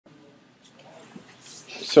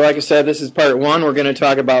So like I said, this is part one. We're going to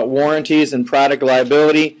talk about warranties and product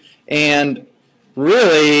liability. And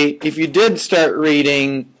really, if you did start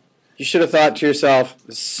reading, you should have thought to yourself,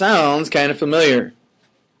 this sounds kind of familiar.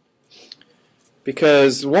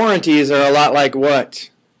 Because warranties are a lot like what?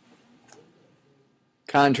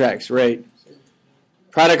 Contracts, right?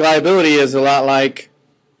 Product liability is a lot like,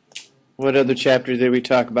 what other chapter did we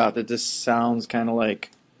talk about that this sounds kind of like?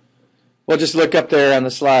 Well, just look up there on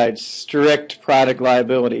the slides. Strict product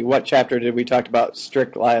liability. What chapter did we talk about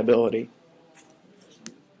strict liability?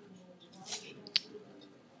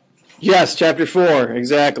 Yes, chapter 4,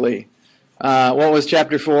 exactly. What was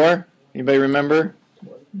chapter 4? Anybody remember?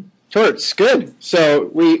 Torts, good. So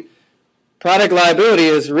product liability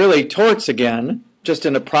is really torts again, just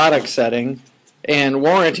in a product setting. And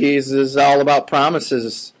warranties is all about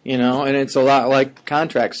promises, and it's a lot like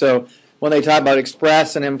contracts. So when they talk about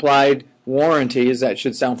express and implied warranties, that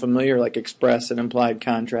should sound familiar, like express and implied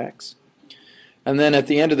contracts. And then at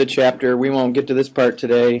the end of the chapter, we won't get to this part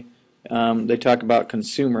today, they talk about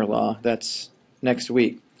consumer law. That's next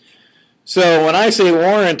week. So when I say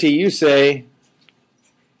warranty, you say,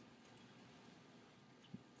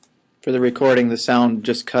 for the recording, the sound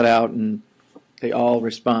just cut out and they all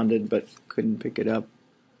responded but couldn't pick it up.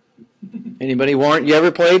 Anybody warrant? You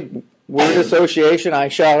ever played word association? I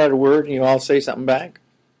shout out a word and you all say something back.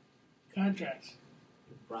 Contracts.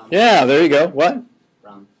 Yeah, there you go. What?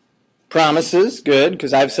 Promises. Good,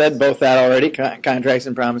 because I've said both that already, contracts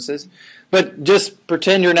and promises. But just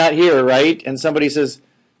pretend you're not here, right? And somebody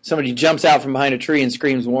jumps out from behind a tree and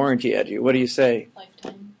screams warranty at you. What do you say?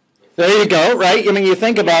 Lifetime. There you go, right? I mean, you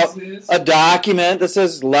think about a document that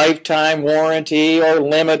says lifetime warranty or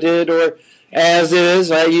limited or as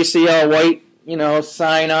is, right? You see a white,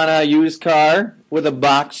 sign on a used car with a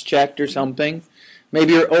box checked or something.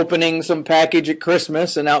 Maybe you're opening some package at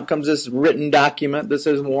Christmas and out comes this written document that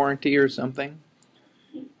says warranty or something.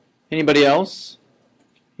 Anybody else?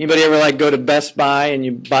 Anybody ever go to Best Buy and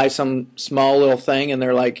you buy some small little thing and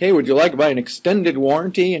they're like, hey, would you like to buy an extended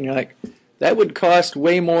warranty? And you're like, that would cost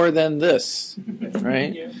way more than this,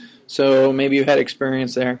 right? Yeah. So maybe you've had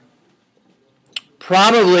experience there.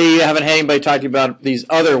 Probably you haven't had anybody talk to you about these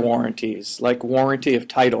other warranties, like warranty of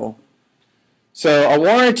title. So a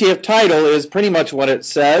warranty of title is pretty much what it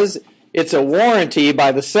says. It's a warranty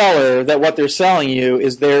by the seller that what they're selling you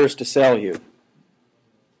is theirs to sell you.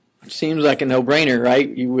 Which seems like a no-brainer, right?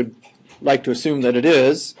 You would like to assume that it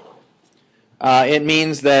is. It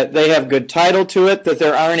means that they have good title to it, that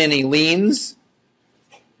there aren't any liens.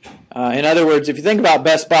 In other words, if you think about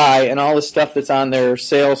Best Buy and all the stuff that's on their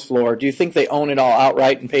sales floor, do you think they own it all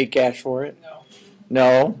outright and paid cash for it? No.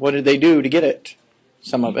 No. What did they do to get it?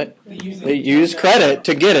 Some of it. They use credit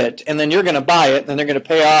to get it, and then you're going to buy it, and then they're going to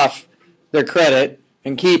pay off their credit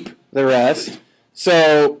and keep the rest.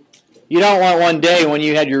 So you don't want one day when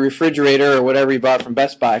you had your refrigerator or whatever you bought from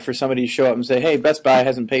Best Buy for somebody to show up and say, hey, Best Buy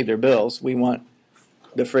hasn't paid their bills. We want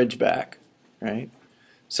the fridge back, right?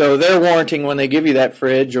 So they're warranting when they give you that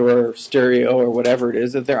fridge or stereo or whatever it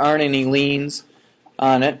is that there aren't any liens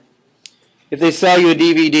on it. If they sell you a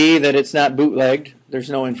DVD, that it's not bootlegged. There's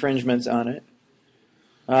no infringements on it.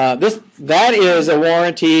 That is a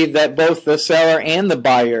warranty that both the seller and the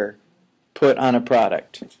buyer put on a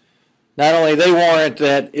product. Not only they warrant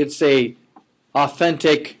that it's a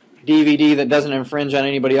authentic DVD that doesn't infringe on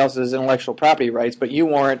anybody else's intellectual property rights, but you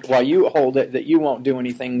warrant while you hold it that you won't do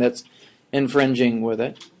anything that's infringing with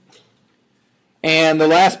it. And the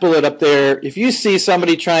last bullet up there, if you see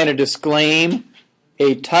somebody trying to disclaim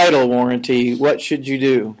a title warranty, what should you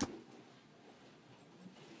do?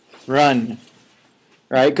 Run.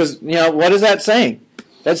 Right? Because, what is that saying?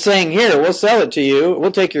 That's saying, here, we'll sell it to you,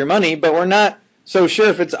 we'll take your money, but we're not so sure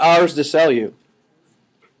if it's ours to sell you.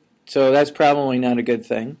 So that's probably not a good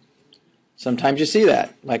thing. Sometimes you see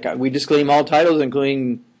that. Like we disclaim all titles,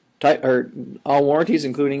 including all warranties,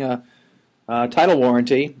 including a title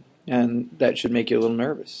warranty, and that should make you a little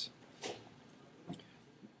nervous.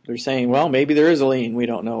 They're saying, well, maybe there is a lien we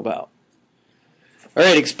don't know about. All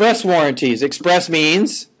right, express warranties. Express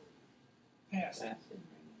means? Fast.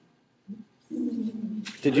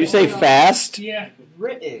 Did you say fast? Yeah.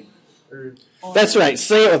 Written. That's right.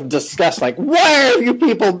 Say it with disgust, like, where have you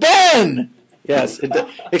people been? Yes,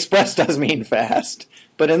 express does mean fast.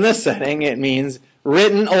 But in this setting, it means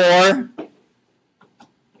written or?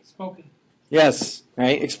 Spoken. Yes,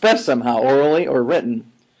 right? Expressed somehow, orally or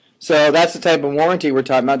written. So that's the type of warranty we're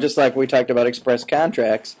talking about, just like we talked about express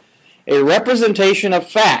contracts. A representation of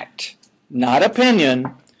fact, not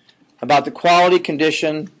opinion, about the quality,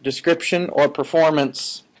 condition, description, or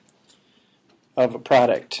performance of a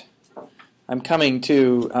product. I'm coming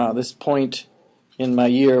to this point in my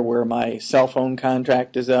year where my cell phone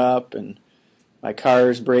contract is up and my car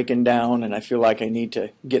is breaking down and I feel like I need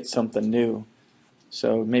to get something new.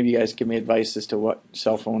 So maybe you guys give me advice as to what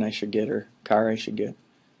cell phone I should get or car I should get.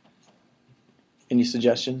 Any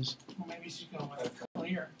suggestions? Well, maybe you should go with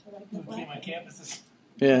Clear. With my campuses.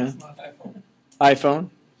 Yeah. iPhone?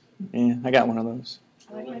 Yeah, I got one of those.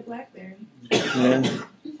 I like my BlackBerry. Yeah.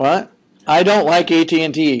 What? I don't like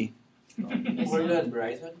AT&T. Were you on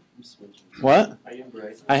Verizon? What? Are you on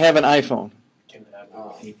Verizon? I have an iPhone.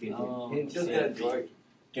 It's just that Droid.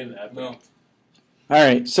 No. All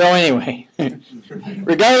right, so anyway,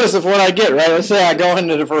 regardless of what I get, right, let's say I go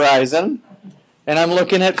into the Verizon, and I'm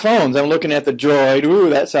looking at phones. I'm looking at the Droid. Ooh,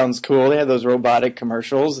 that sounds cool. They have those robotic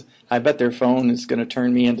commercials. I bet their phone is going to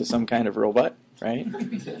turn me into some kind of robot, right?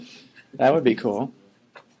 That would be cool.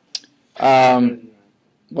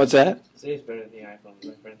 What's that? Say it's better than the iPhone.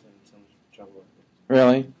 My friend's in some trouble.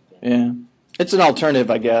 Really? Yeah. It's an alternative,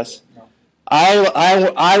 I guess.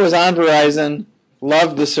 I was on Verizon,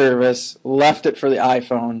 loved the service, left it for the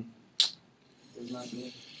iPhone.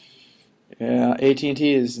 Yeah,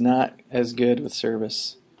 AT&T is not as good with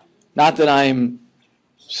service. Not that I'm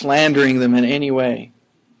slandering them in any way.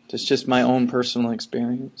 It's just my own personal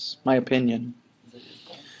experience, my opinion.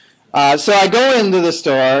 So I go into the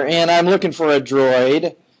store, and I'm looking for a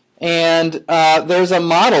Droid, and there's a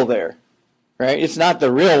model there, right? It's not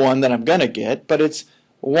the real one that I'm going to get, but it's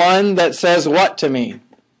one that says what to me?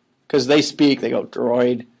 Because they speak, they go,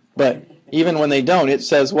 Droid. But even when they don't, it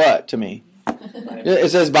says what to me?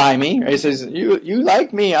 It says buy me. Right? It says, you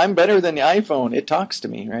like me, I'm better than the iPhone. It talks to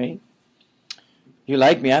me, right? You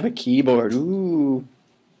like me, I have a keyboard. Ooh.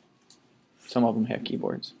 Some of them have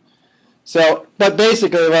keyboards. So, but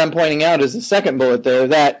basically what I'm pointing out is the second bullet there,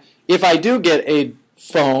 that if I do get a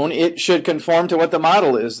phone, it should conform to what the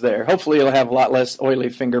model is there. Hopefully it'll have a lot less oily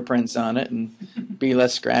fingerprints on it and be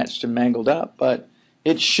less scratched and mangled up, but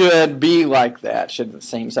it should be like that. Should have the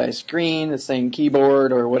same size screen, the same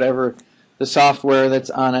keyboard, or whatever the software that's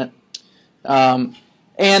on it. And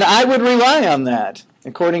I would rely on that.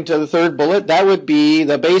 According to the third bullet, that would be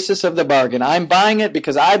the basis of the bargain. I'm buying it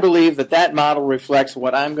because I believe that that model reflects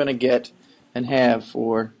what I'm going to get and have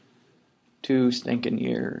for 2 stinking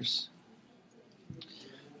years.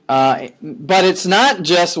 But it's not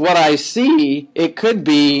just what I see. It could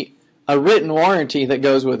be a written warranty that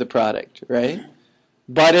goes with the product, right?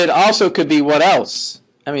 But it also could be what else?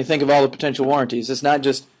 I mean, think of all the potential warranties. It's not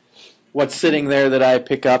just what's sitting there that I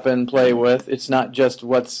pick up and play with. It's not just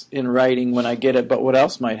what's in writing when I get it, but what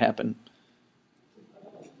else might happen?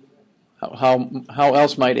 How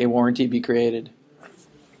else might a warranty be created?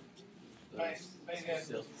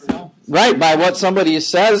 Right, by what somebody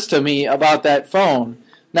says to me about that phone.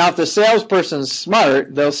 Now, if the salesperson's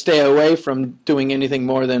smart, they'll stay away from doing anything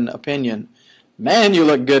more than opinion. Man, you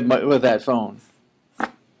look good with that phone.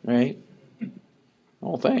 Right?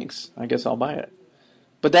 Oh, thanks. I guess I'll buy it.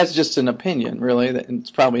 But that's just an opinion, really. It's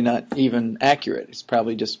probably not even accurate. It's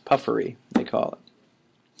probably just puffery, they call it.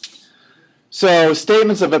 So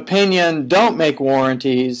statements of opinion don't make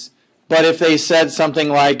warranties, but if they said something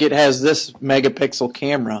like it has this megapixel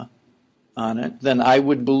camera on it, then I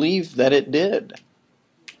would believe that it did.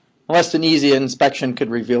 Unless an easy inspection could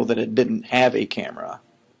reveal that it didn't have a camera.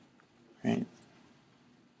 Right?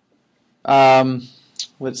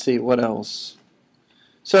 Let's see, what else?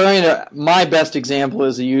 So, my best example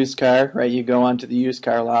is a used car, right? You go onto the used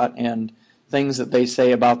car lot, and things that they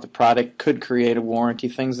say about the product could create a warranty.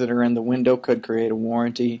 Things that are in the window could create a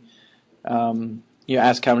warranty. You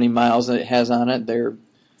ask how many miles it has on it. They're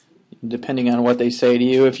depending on what they say to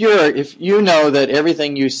you. If you know that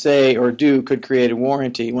everything you say or do could create a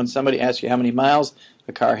warranty, when somebody asks you how many miles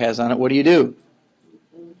a car has on it, what do?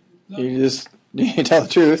 You tell the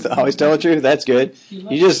truth. Always tell the truth. That's good.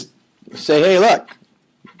 You just say, hey, look,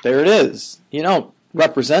 there it is. You don't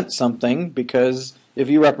represent something, because if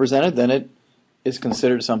you represent it, then it is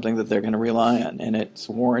considered something that they're going to rely on, and it's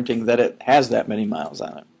warranting that it has that many miles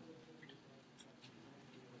on it.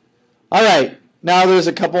 All right. Now there's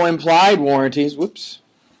a couple implied warranties. Whoops.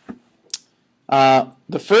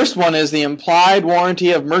 The first one is the implied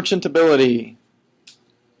warranty of merchantability.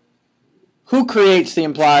 Who creates the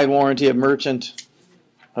implied warranty of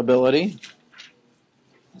merchantability?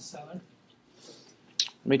 The seller.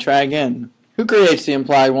 Let me try again. Who creates the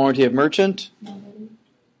implied warranty of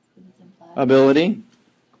merchantability?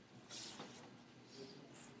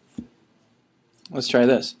 Let's try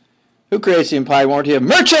this. Who creates the implied warranty of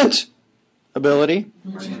merchantability?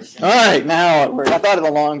 All right, now it worked. I thought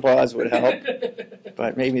the long pause would help,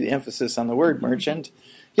 but maybe the emphasis on the word merchant.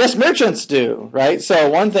 Yes, merchants do, right? So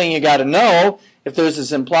one thing you got to know if there's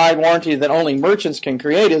this implied warranty that only merchants can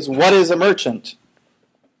create, is what is a merchant?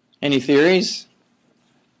 Any theories?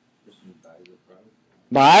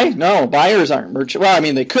 Buy? No, buyers aren't merchant. Well, I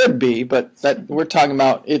mean, they could be, but that we're talking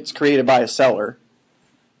about it's created by a seller.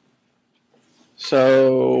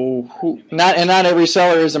 So, not every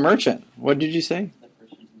seller is a merchant. What did you say?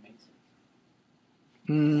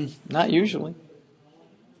 Not usually.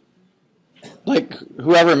 Like,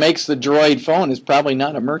 whoever makes the Droid phone is probably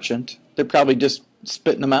not a merchant. They're probably just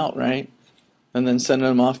spitting them out, right? And then sending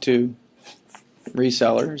them off to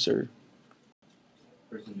resellers or...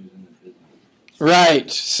 Right.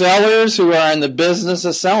 Sellers who are in the business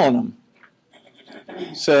of selling them.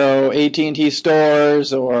 So, AT&T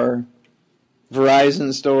stores or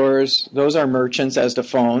Verizon stores, those are merchants as to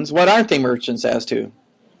phones. What aren't they merchants as to?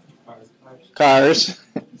 Cars.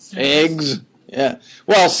 Eggs. Yeah.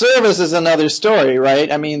 Well, service is another story,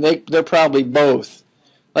 right? I mean, they're probably both.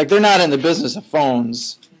 Like, they're not in the business of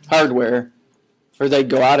phones, hardware, or they'd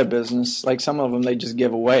go out of business. Like, some of them they just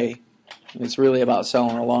give away. It's really about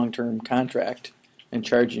selling a long-term contract and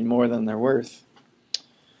charging more than they're worth.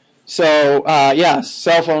 So, yeah,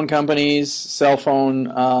 cell phone companies, cell phone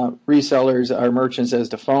resellers are merchants as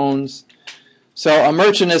to phones. So a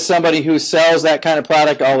merchant is somebody who sells that kind of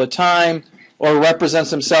product all the time or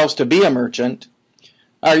represents themselves to be a merchant.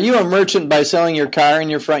 Are you a merchant by selling your car in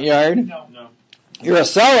your front yard? No. You're a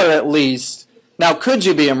seller at least. Now, could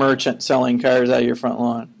you be a merchant selling cars out of your front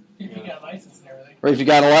lawn? If you got a license and everything. Or if you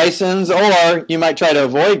got a license, or you might try to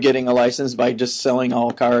avoid getting a license by just selling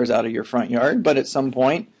all cars out of your front yard, but at some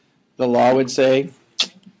point the law would say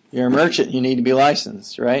you're a merchant, you need to be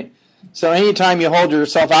licensed, right? So anytime you hold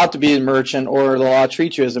yourself out to be a merchant or the law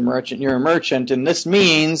treats you as a merchant, you're a merchant. And this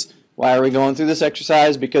means, why are we going through this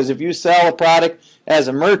exercise? Because if you sell a product as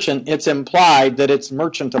a merchant, it's implied that it's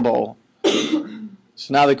merchantable.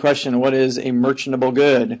 So now the question, what is a merchantable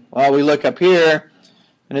good? Well, we look up here,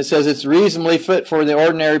 and it says it's reasonably fit for the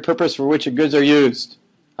ordinary purpose for which the goods are used.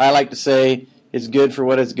 I like to say it's good for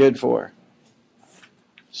what it's good for.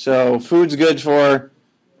 So food's good for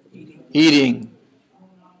eating.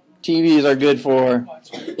 TVs are good for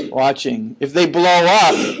watching. If they blow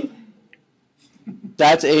up,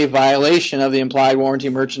 that's a violation of the implied warranty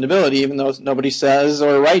merchantability, even though nobody says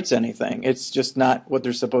or writes anything. It's just not what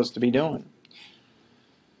they're supposed to be doing.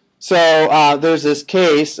 So there's this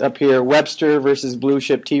case up here, Webster versus Blue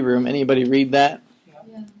Ship Tea Room. Anybody read that?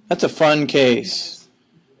 Yeah. That's a fun case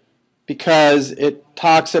because it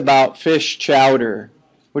talks about fish chowder,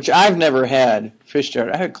 which I've never had fish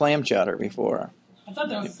chowder. I had clam chowder before. I thought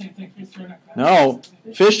that was the same thing. Fish chowder. No,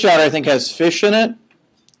 fish chowder I think has fish in it.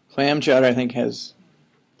 Clam chowder I think has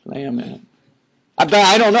clam in it.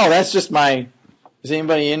 I don't know. That's just my... Is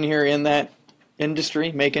anybody in here in that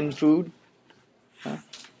industry making food? Huh?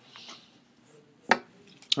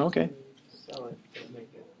 Okay. Sell it, don't make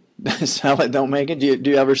it. Sell it, don't make it. Do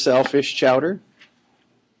you ever sell fish chowder?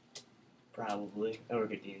 Probably. I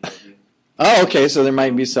work at D&W. Oh, okay. So there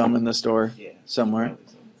might be some in the store Yeah. somewhere. Probably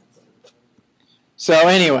some. So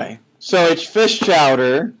anyway, so it's fish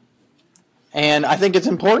chowder, and I think it's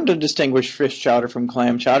important to distinguish fish chowder from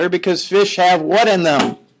clam chowder because fish have what in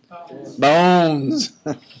them? Bones.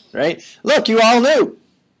 Right? Look, you all knew.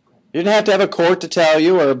 You didn't have to have a court to tell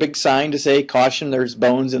you or a big sign to say, caution, there's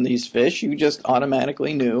bones in these fish. You just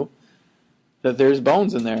automatically knew that there's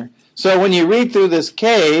bones in there. So when you read through this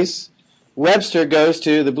case, Webster goes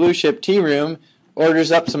to the Blue Ship Tea Room,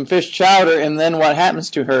 orders up some fish chowder, and then what happens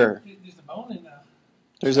to her? There's a bone in there.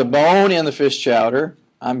 There's a bone in the fish chowder.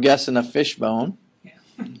 I'm guessing a fish bone.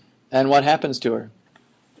 Yeah. And what happens to her?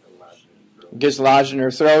 Gets lodged in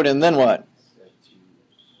her throat, and then what?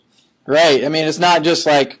 Right. I mean, it's not just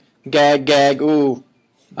like gag, gag, ooh,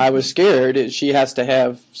 I was scared. She has to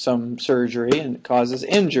have some surgery, and it causes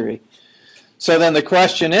injury. So then the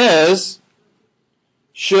question is,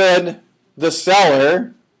 should the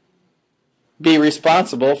seller be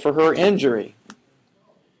responsible for her injury?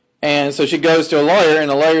 And so she goes to a lawyer, and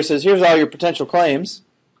the lawyer says, here's all your potential claims.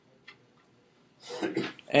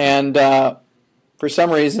 And for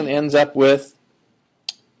some reason ends up with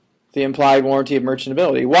the implied warranty of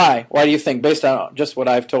merchantability. Why? Why do you think, based on just what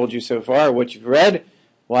I've told you so far, what you've read,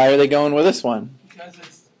 why are they going with this one?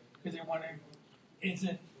 Because they're wondering, is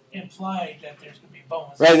it implied that there's going to be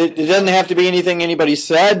bones? Right, it doesn't have to be anything anybody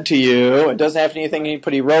said to you. It doesn't have to be anything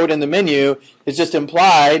anybody wrote in the menu. It's just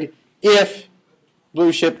implied if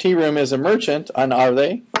Blue Ship Tea Room is a merchant, and are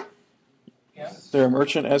they? Yeah. They're a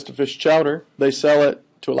merchant as to fish chowder. They sell it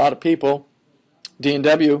to a lot of people.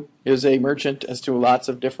 D&W is a merchant as to lots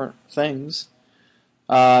of different things.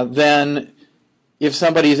 Then if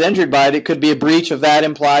somebody's injured by it, it could be a breach of that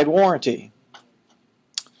implied warranty.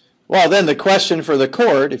 Well, then the question for the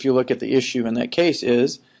court, if you look at the issue in that case,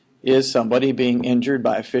 is somebody being injured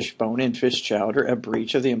by a fish bone in fish chowder a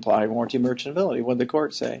breach of the implied warranty of merchantability? What did the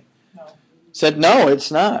court say? No. Said, no, it's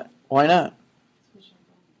not. Why not?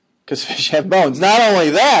 Because fish have bones. Not only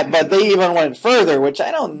that, but they even went further, which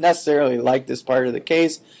I don't necessarily like this part of the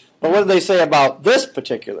case. But what did they say about this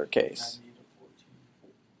particular case?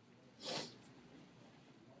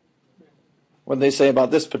 What did they say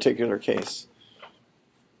about this particular case?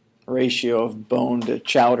 Ratio of bone to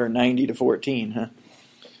chowder 90 to 14, huh?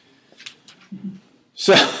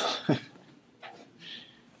 So,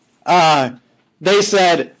 they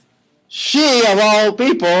said, she of all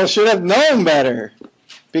people should have known better.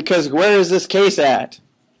 Because where is this case at?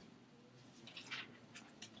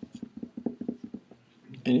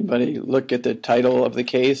 Anybody look at the title of the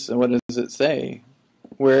case and what does it say?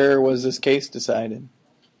 Where was this case decided?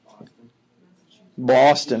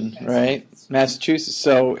 Boston, right? Massachusetts.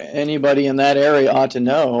 So anybody in that area ought to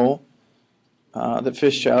know that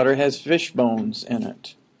fish chowder has fish bones in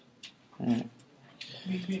it. Right.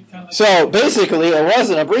 So basically it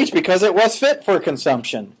wasn't a breach because it was fit for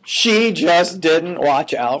consumption. She just didn't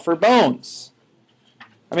watch out for bones.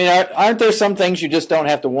 I mean, aren't there some things you just don't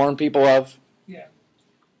have to warn people of? Yeah.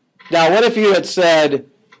 Now, what if you had said,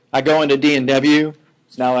 I go into D&W,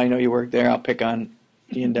 so now I know you work there, I'll pick on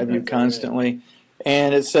D&W constantly,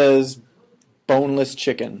 and it says boneless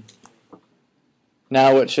chicken.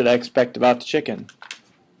 Now what should I expect about the chicken?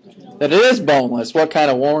 That it is boneless. What kind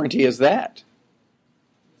of warranty is that?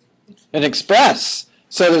 An express.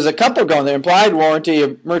 So there's a couple going. The implied warranty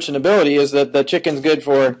of merchantability is that the chicken's good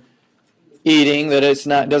for eating, that it's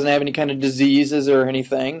not doesn't have any kind of diseases or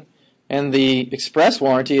anything. And the express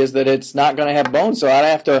warranty is that it's not going to have bones, so I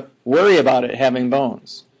don't have to worry about it having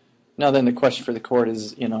bones. Now then the question for the court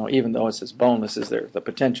is, even though it says boneless, is there the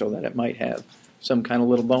potential that it might have some kind of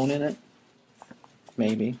little bone in it?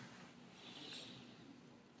 Maybe.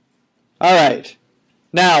 All right.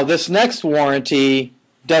 Now, this next warranty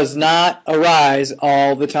does not arise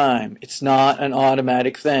all the time. It's not an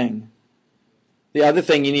automatic thing. The other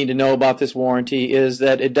thing you need to know about this warranty is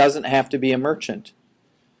that it doesn't have to be a merchant.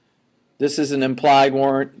 This is an implied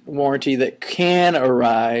warranty that can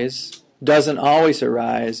arise, doesn't always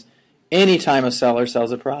arise, anytime a seller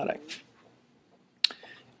sells a product.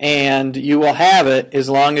 And you will have it as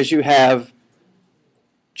long as you have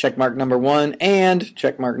checkmark number 1 and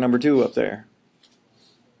checkmark number 2 up there.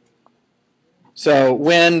 So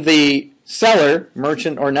when the seller,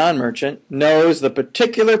 merchant or non-merchant, knows the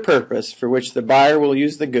particular purpose for which the buyer will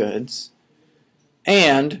use the goods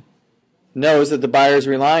and knows that the buyer is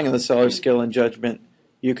relying on the seller's skill and judgment,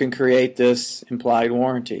 you can create this implied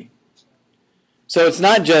warranty. So it's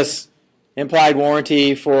not just implied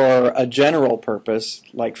warranty for a general purpose,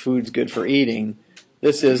 like food's good for eating.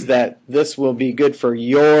 This is that this will be good for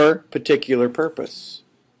your particular purpose.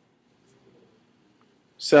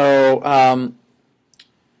 So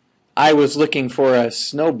I was looking for a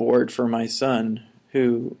snowboard for my son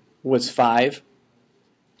who was 5,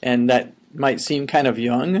 and that might seem kind of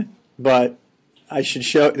young, but I should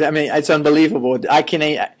show. I mean, it's unbelievable.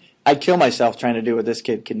 I'd kill myself trying to do what this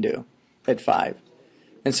kid can do at 5.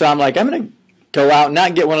 And so I'm like, I'm going to go out and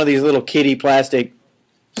not get one of these little kiddie plastic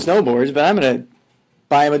snowboards, but I'm going to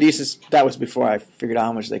buy him a decent. That was before I figured out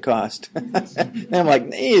how much they cost. And I'm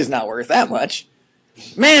like, he's not worth that much.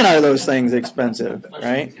 Man, are those things expensive,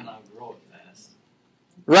 right?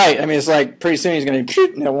 Right. I mean, it's like pretty soon he's going to,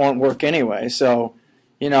 and it won't work anyway. So,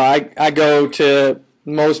 I go to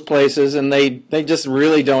most places and they just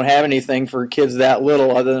really don't have anything for kids that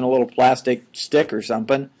little other than a little plastic stick or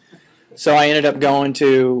something. So I ended up going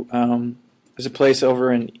to, there's a place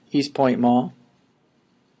over in East Point Mall.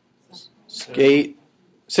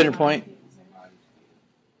 Center Point.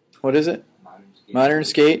 What is it? Modern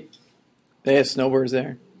Skate. They have snowboards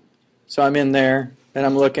there. So I'm in there and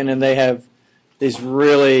I'm looking and they have these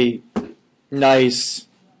really nice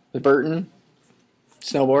Burton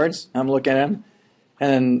snowboards. I'm looking at them,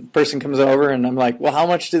 and then the person comes over, and I'm like, "Well, how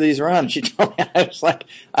much do these run?" She told me I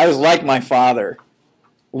was like my father.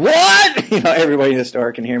 What? Everybody in the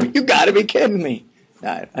store can hear me. You got to be kidding me.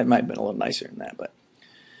 I might have been a little nicer than that, but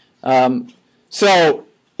so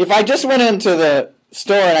if I just went into the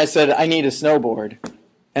store and I said I need a snowboard,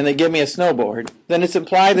 and they give me a snowboard, then it's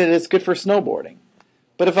implied that it's good for snowboarding.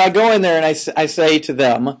 But if I go in there and I say to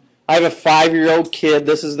them, I have a 5-year-old kid,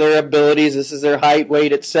 this is their abilities, this is their height,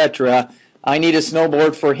 weight, etc., I need a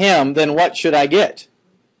snowboard for him, then what should I get?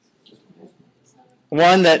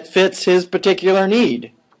 One that fits his particular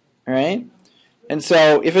need, right? And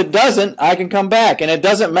so if it doesn't, I can come back. And it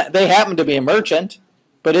doesn't. They happen to be a merchant,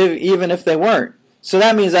 but even if they weren't, So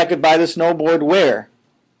that means I could buy the snowboard where?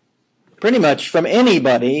 Pretty much from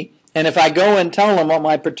anybody. And if I go and tell them what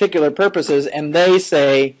my particular purpose is and they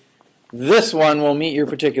say, this one will meet your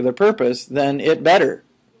particular purpose, then it better.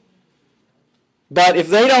 But if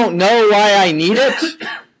they don't know why I need it,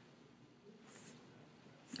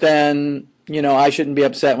 then, I shouldn't be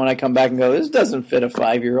upset when I come back and go, this doesn't fit a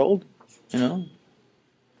 5-year-old,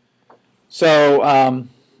 So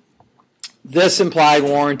this implied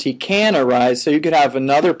warranty can arise. So you could have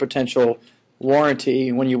another potential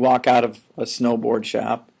warranty when you walk out of a snowboard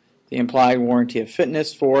shop, the implied warranty of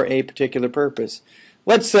fitness for a particular purpose.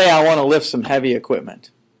 Let's say I want to lift some heavy equipment,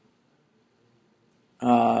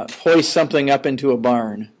 hoist something up into a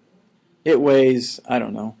barn. It weighs, I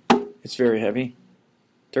don't know, it's very heavy,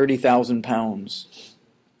 30,000 pounds.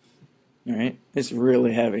 All right, it's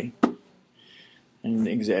really heavy. And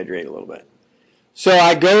exaggerate a little bit. So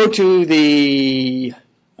I go to the,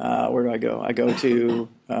 where do I go? I go to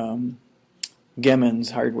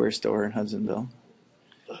Gemmons hardware store in Hudsonville.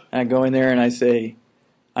 And I go in there and I say,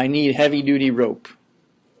 I need heavy-duty rope.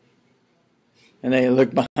 And they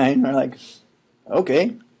look behind and are like,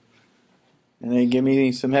 okay. And they give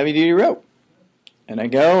me some heavy-duty rope. And I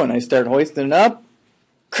go and I start hoisting it up.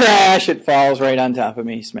 Crash! It falls right on top of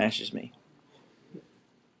me, smashes me.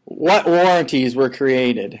 What warranties were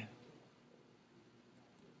created?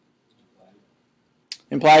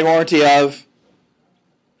 Implied warranty of?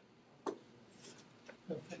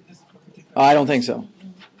 I don't think so.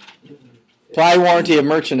 Implied warranty of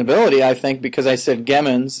merchantability, I think, because I said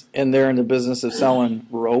Gemmons, and they're in the business of selling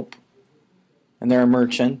rope, and they're a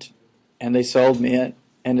merchant, and they sold me it,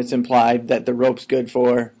 and it's implied that the rope's good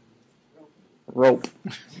for rope.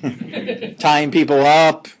 Tying people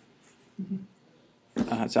up.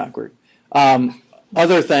 It's awkward.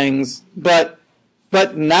 Other things, but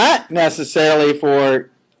not necessarily for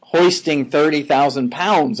hoisting 30,000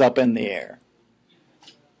 pounds up in the air.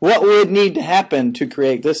 What would need to happen to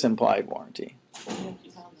create this implied warranty?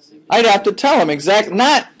 I'd have to tell them exactly,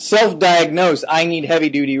 not self-diagnose, I need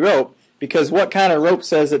heavy-duty rope, because what kind of rope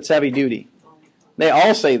says it's heavy-duty? They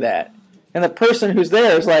all say that. And the person who's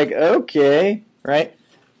there is like, okay, right?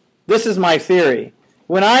 This is my theory.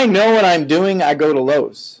 When I know what I'm doing, I go to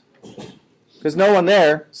Lowe's. Because no one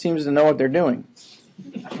there seems to know what they're doing.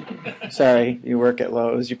 Sorry, you work at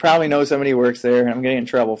Lowe's. You probably know somebody who works there, and I'm getting in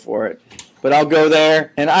trouble for it. But I'll go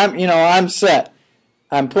there, and I'm set.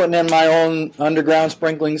 I'm putting in my own underground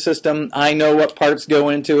sprinkling system. I know what parts go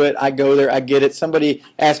into it. I go there, I get it. Somebody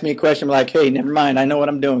asks me a question, I'm like, hey, never mind. I know what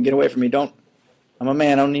I'm doing. Get away from me. I'm a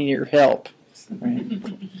man. I don't need your help. Right?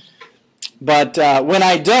 But when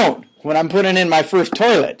I'm putting in my first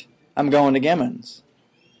toilet, I'm going to Gemmons.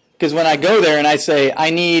 Because when I go there and I say, I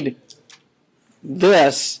need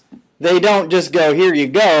this, they don't just go, here you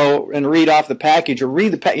go, and read off the package or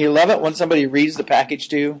read the package. You love it when somebody reads the package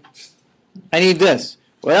to you? I need this.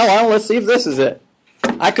 Well, let's see if this is it.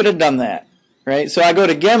 I could have done that, right? So I go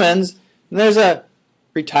to Gemmons, and there's a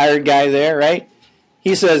retired guy there, right?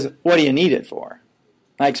 He says, what do you need it for?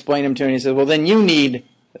 I explain him to him, and he says, well, then you need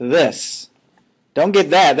this. Don't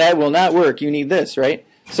get that. That will not work. You need this, right?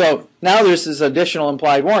 So now there's this additional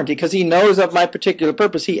implied warranty because he knows of my particular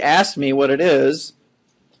purpose. He asked me what it is,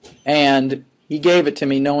 and he gave it to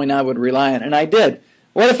me knowing I would rely on it, and I did.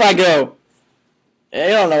 What if I go, I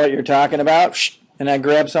don't know what you're talking about, and I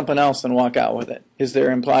grab something else and walk out with it? Is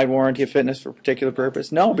there implied warranty of fitness for a particular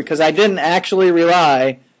purpose? No, because I didn't actually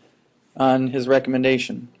rely on his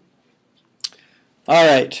recommendation. All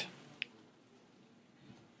right.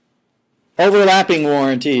 Overlapping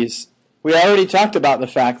warranties. We already talked about the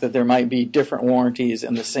fact that there might be different warranties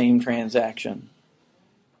in the same transaction.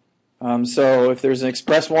 So if there's an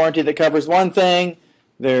express warranty that covers one thing,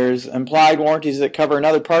 there's implied warranties that cover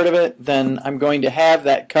another part of it, then I'm going to have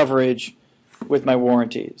that coverage with my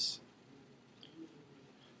warranties.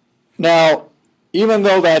 Now, even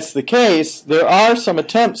though that's the case, there are some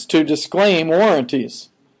attempts to disclaim warranties.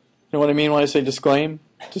 You know what I mean when I say disclaim?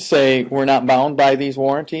 To say we're not bound by these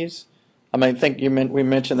warranties. I might think we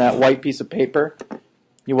mentioned that white piece of paper.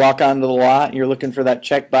 You walk onto the lot, and you're looking for that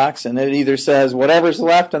checkbox, and it either says whatever's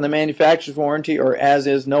left on the manufacturer's warranty or as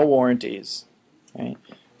is no warranties. Right?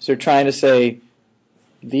 So they're trying to say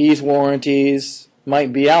these warranties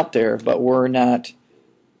might be out there, but we're not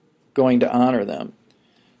going to honor them.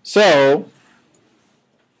 So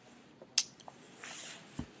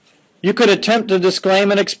you could attempt to disclaim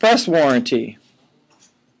an express warranty.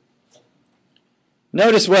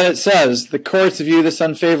 Notice what it says. The courts view this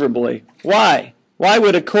unfavorably. Why? Why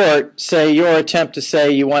would a court say your attempt to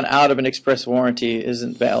say you want out of an express warranty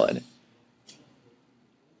isn't valid?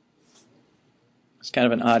 It's kind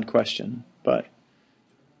of an odd question, but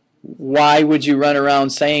why would you run around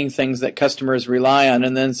saying things that customers rely on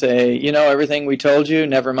and then say, you know, everything we told you,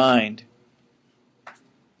 never mind?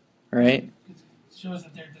 Right? It shows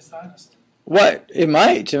that they're dishonest. What? It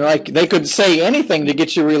might. Like, they could say anything to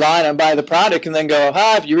get you reliant on buy the product and then go,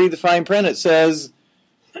 if you read the fine print, it says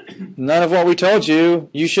none of what we told you,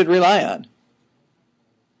 you should rely on.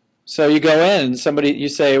 So you go in and you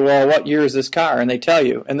say, well, what year is this car? And they tell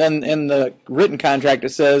you. And then in the written contract it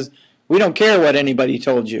says, we don't care what anybody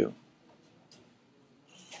told you.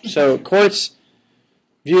 So courts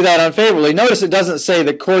view that unfavorably. Notice it doesn't say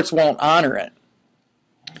that courts won't honor it.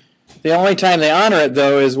 The only time they honor it,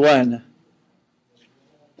 though, is when?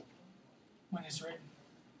 When it's written.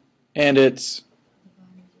 And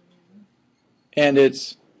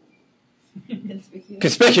it's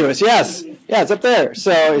conspicuous, yes. Yeah, it's up there.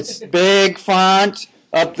 So it's big font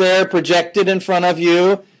up there, projected in front of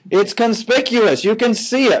you. It's conspicuous. You can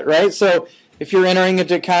see it, right? So if you're entering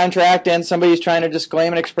into a contract and somebody's trying to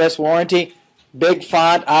disclaim an express warranty, big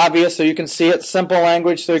font, obvious, so you can see it, simple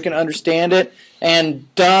language so you can understand it,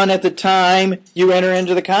 and done at the time you enter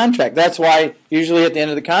into the contract. That's why usually at the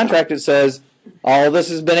end of the contract it says, all this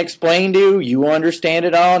has been explained to you, you understand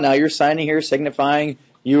it all, now you're signing here signifying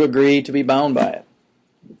you agree to be bound by it.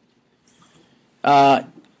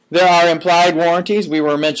 There are implied warranties, we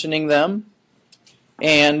were mentioning them,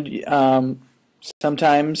 and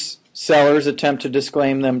sometimes sellers attempt to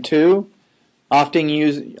disclaim them too, often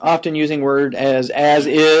using word as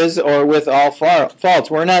is or with all faults.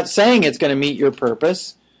 We're not saying it's going to meet your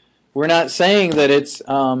purpose. We're not saying that it's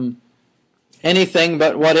anything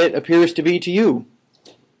but what it appears to be to you.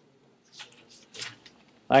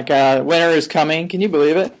 Like winter is coming. Can you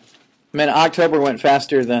believe it? I mean, October went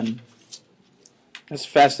faster than... That's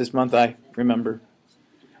the fastest month I remember.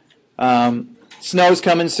 Snow's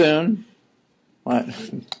coming soon. What?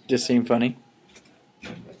 Just seemed funny.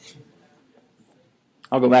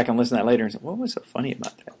 I'll go back and listen to that later and say, what was so funny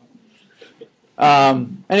about that?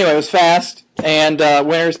 Anyway, it was fast, and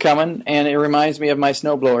winter's coming, and it reminds me of my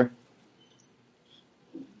snowblower.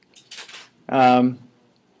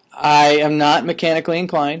 I am not mechanically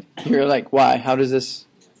inclined. You're like, why? How does this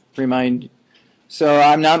remind you? So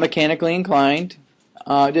I'm not mechanically inclined.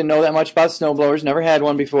 I didn't know that much about snowblowers, never had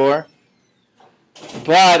one before.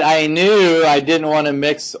 But I knew I didn't want to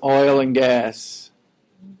mix oil and gas.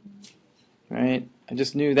 Right? I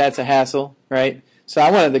just knew that's a hassle, right? So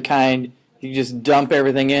I wanted the kind you just dump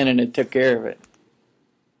everything in and it took care of it.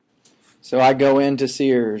 So I go into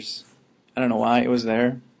Sears. I don't know why it was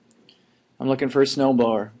there. I'm looking for a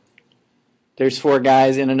snowblower. There's 4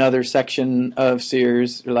 guys in another section of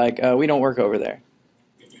Sears. They're like, we don't work over there.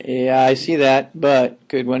 Yeah, I see that, but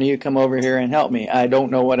could one of you come over here and help me? I don't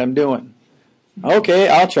know what I'm doing. Okay,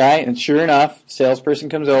 I'll try. And sure enough, salesperson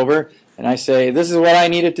comes over, and I say, this is what I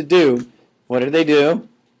needed to do. What did they do?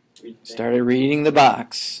 Started reading the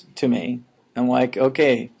box to me. I'm like,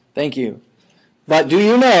 okay, thank you. But do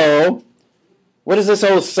you know, what is this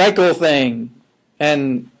whole cycle thing?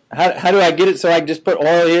 And how do I get it so I can just put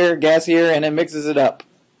oil here, gas here, and it mixes it up?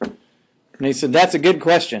 And he said, that's a good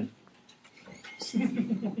question.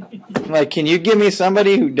 I'm like, can you give me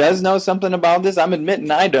somebody who does know something about this? I'm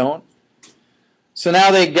admitting I don't. So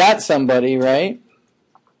now they got somebody, right?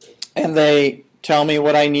 And they tell me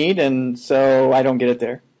what I need, and so I don't get it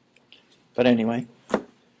there. But anyway.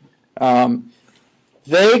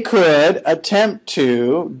 They could attempt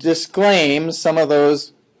to disclaim some of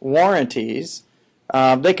those warranties.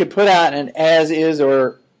 They could put out an as-is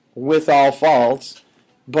or with all faults,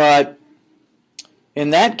 but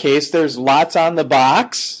in that case, there's lots on the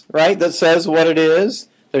box, right, that says what it is.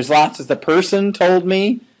 There's lots that the person told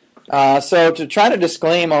me. So to try to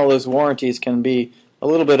disclaim all those warranties can be a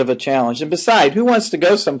little bit of a challenge. And besides, who wants to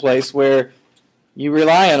go someplace where you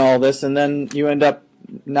rely on all this and then you end up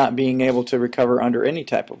not being able to recover under any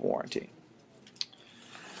type of warranty?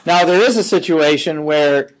 Now, there is a situation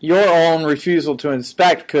where your own refusal to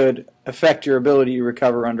inspect could affect your ability to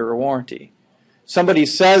recover under a warranty. Somebody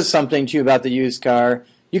says something to you about the used car,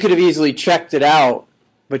 you could have easily checked it out,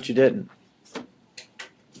 but you didn't.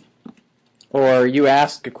 Or you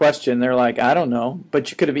ask a question, they're like, I don't know,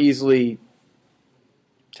 but you could have easily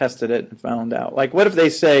tested it and found out. Like, what if they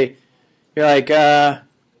say, you're like, I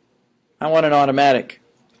want an automatic.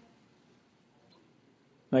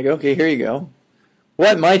 Like, okay, here you go.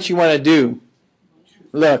 What might you want to do?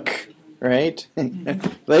 Look, right?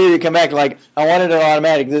 Later you come back like, I wanted an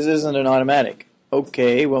automatic. This isn't an automatic.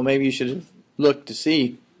 Okay, well maybe you should have looked to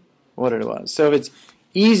see what it was. So if it's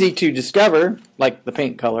easy to discover, like the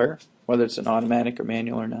paint color, whether it's an automatic or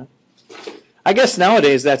manual or not. I guess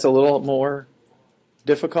nowadays that's a little more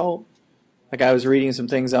difficult. Like I was reading some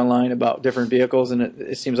things online about different vehicles, and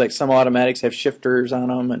it seems like some automatics have shifters on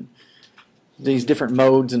them and these different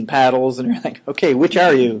modes and paddles, and you're like, okay, which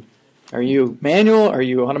are you? Are you manual? Are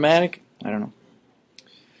you automatic? I don't know.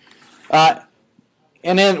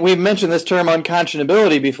 And then we've mentioned this term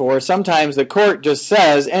unconscionability before. Sometimes the court just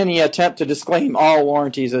says any attempt to disclaim all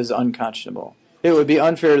warranties is unconscionable. It would be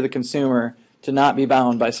unfair to the consumer to not be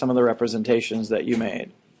bound by some of the representations that you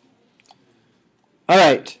made. All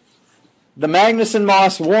right. The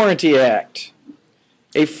Magnuson-Moss Warranty Act,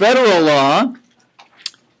 a federal law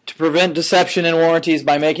to prevent deception in warranties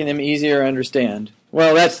by making them easier to understand.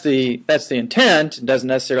 Well, that's the intent. It doesn't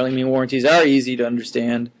necessarily mean warranties are easy to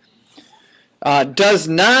understand. Does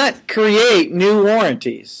not create new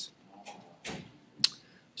warranties.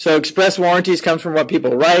 So express warranties comes from what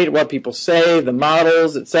people write, what people say, the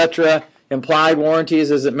models, etc. Implied warranties,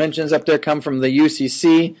 as it mentions up there, come from the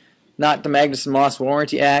UCC, not the Magnuson-Moss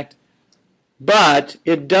Warranty Act. But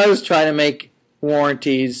it does try to make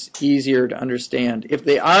warranties easier to understand. If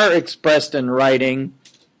they are expressed in writing,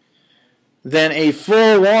 then a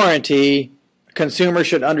full warranty, a consumer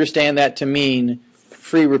should understand that to mean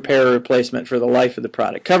free repair or replacement for the life of the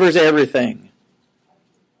product. Covers everything.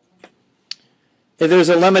 If there's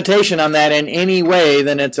a limitation on that in any way,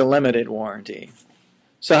 then it's a limited warranty.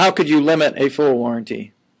 So how could you limit a full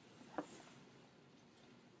warranty?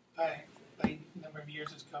 By number of years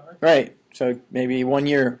it's covered. Right. So maybe 1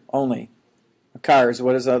 year only. Cars,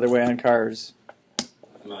 what is the other way on cars?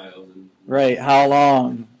 Miles. Right. How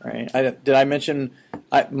long? Right. Did I mention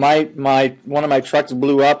one of my trucks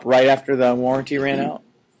blew up right after the warranty ran out?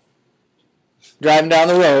 Driving down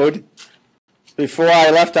the road, before I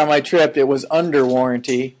left on my trip, it was under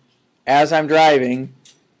warranty. As I'm driving,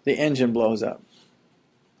 the engine blows up.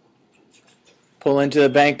 Pull into the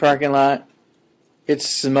bank parking lot. It's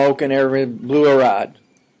smoke and every blew a rod.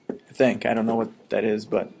 I think. I don't know what that is,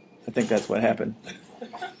 but I think that's what happened.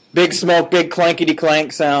 Big smoke, big clankety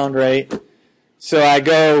clank sound, right? So I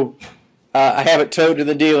go, I have it towed to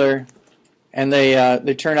the dealer, and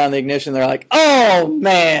they turn on the ignition. They're like, "Oh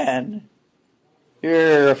man,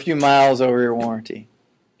 you're a few miles over your warranty."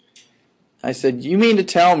 I said, "You mean to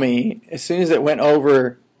tell me as soon as it went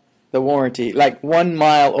over the warranty, like 1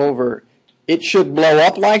 mile over, it should blow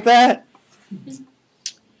up like that?"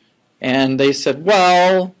 And they said,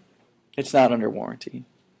 "Well, it's not under warranty."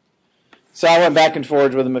 So I went back and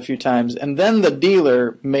forth with them a few times, and then the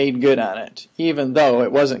dealer made good on it, even though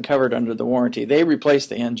it wasn't covered under the warranty. They replaced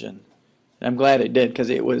the engine. And I'm glad it did, because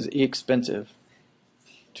it was expensive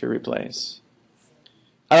to replace.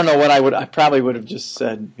 I don't know what I probably would have just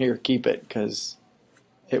said, "Here, keep it," because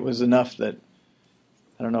it was enough that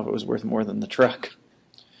I don't know if it was worth more than the truck.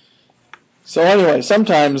 So anyway,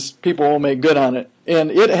 sometimes people will make good on it. And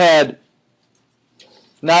it had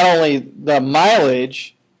not only the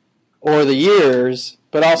mileage or the years,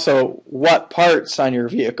 but also what parts on your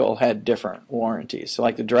vehicle had different warranties. So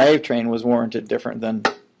like the drivetrain was warranted different than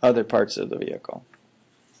other parts of the vehicle.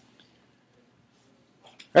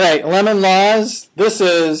 All right, lemon laws. This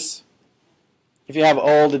is, if you have an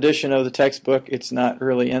old edition of the textbook, it's not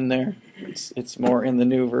really in there. It's more in the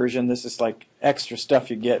new version. This is like extra stuff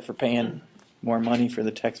you get for paying more money for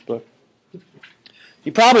the textbook.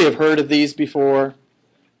 You probably have heard of these before.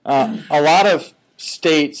 A lot of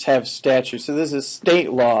states have statutes. So this is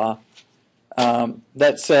state law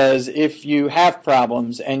that says if you have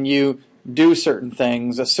problems and you do certain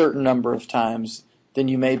things a certain number of times, then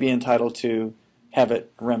you may be entitled to have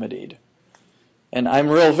it remedied. And I'm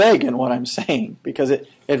real vague in what I'm saying because it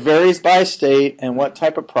varies by state and what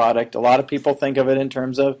type of product. A lot of people think of it in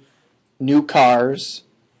terms of new cars,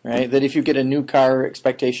 right? That if you get a new car,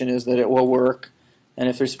 expectation is that it will work. And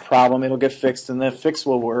if there's a problem, it'll get fixed and the fix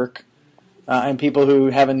will work. And people who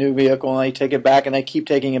have a new vehicle and they take it back and they keep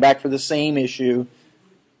taking it back for the same issue,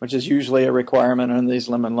 which is usually a requirement under these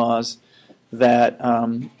lemon laws, that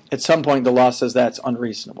at some point the law says that's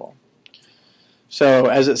unreasonable. So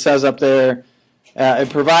as it says up there, it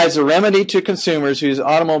provides a remedy to consumers whose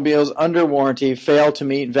automobiles under warranty fail to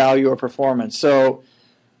meet value or performance. So,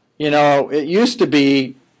 it used to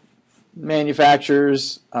be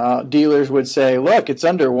manufacturers, dealers would say, look, it's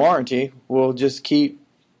under warranty. We'll just keep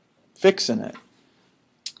fixing it.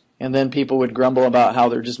 And then people would grumble about how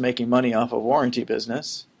they're just making money off of warranty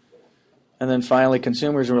business. And then finally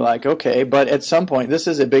consumers were like, okay, but at some point this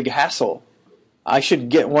is a big hassle. I should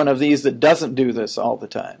get one of these that doesn't do this all the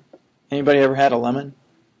time. Anybody ever had a lemon?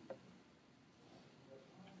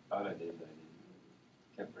 Thought I did, but I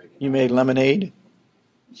didn't. Kept breaking. You made lemonade?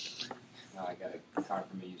 No, I got a car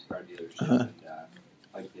from a used car dealership, and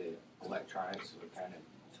like the electronics were kind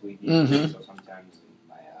of tweaky. So sometimes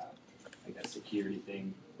my like a security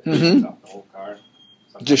thing that Mhm. shuts off the whole car.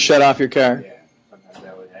 Sometimes, Just shut off your car. Yeah, sometimes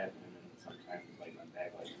that would happen, and then sometimes like my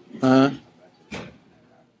back light would Uh-huh. sometimes it wouldn't,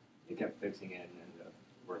 and they kept fixing it and ended up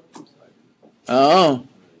working, so I didn't Oh, really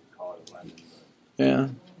call it a lemon, but yeah. it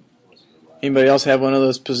was for a while. Anybody else have one of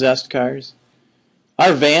those possessed cars?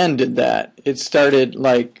 Our van did that. It started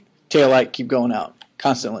like taillight keep going out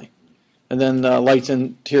constantly. And then the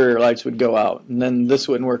interior lights would go out. And then this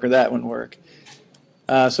wouldn't work or that wouldn't work.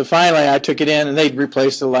 So finally I took it in and they'd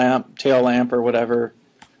replace the lamp, tail lamp or whatever.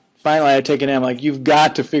 Finally I take it in. I'm like, you've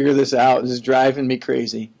got to figure this out. This is driving me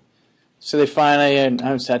crazy. So they finally, and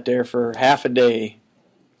I sat there for half a day.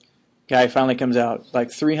 Guy finally comes out, like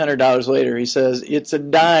 $300 later. He says, it's a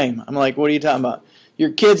dime. I'm like, what are you talking about?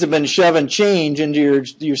 Your kids have been shoving change into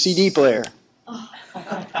your CD player.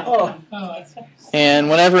 Oh, that's nice. And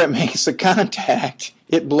whenever it makes a contact,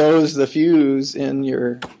 it blows the fuse in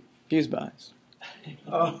your fuse box.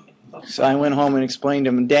 Oh. So I went home and explained to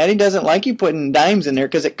him, Daddy doesn't like you putting dimes in there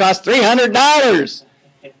because it costs $300.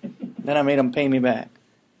 Then I made him pay me back.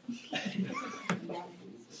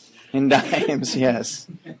 In dimes, yes.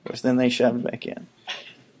 Of course, then they shoved back in.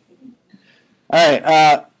 All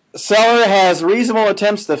right. Seller has reasonable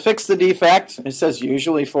attempts to fix the defect. It says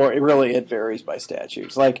usually for, it varies by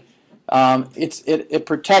statutes. Like, it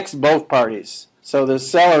protects both parties. So the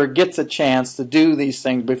seller gets a chance to do these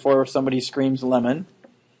things before somebody screams lemon.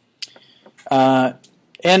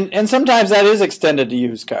 And sometimes that is extended to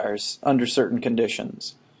used cars under certain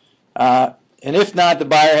conditions. And if not, the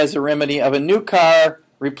buyer has a remedy of a new car,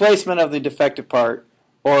 replacement of the defective part,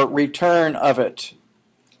 or return of it.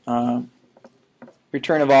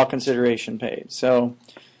 Return of all consideration paid. So,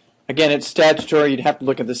 again, it's statutory. You'd have to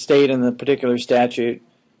look at the state and the particular statute.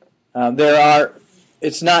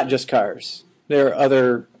 It's not just cars. There are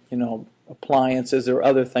other, appliances or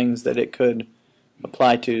other things that it could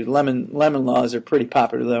apply to. Lemon laws are pretty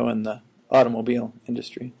popular, though, in the automobile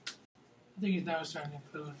industry. I think it's now starting to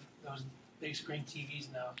include those big screen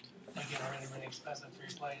TVs now. They get really, really expensive to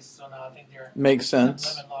replace. So now I think they're Makes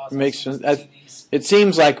sense. lemon laws. Makes on sense. some TVs. It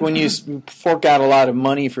seems like when you fork out a lot of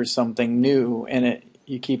money for something new and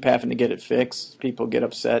you keep having to get it fixed, people get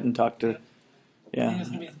upset and talk to, I think yeah. it's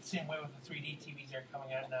going to be the same way with the 3D TVs that are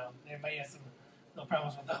coming out now. They may have some no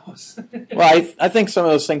problems with those. Well, I think some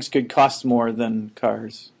of those things could cost more than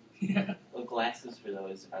cars. Yeah. Well, glasses for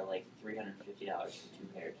those are like $350 for 2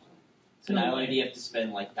 pairs. So No not only way. do you have to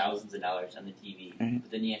spend like thousands of dollars on the TV, Right.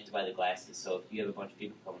 but then you have to buy the glasses. So if you have a bunch of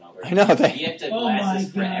people coming over, I know that. you have to have Oh my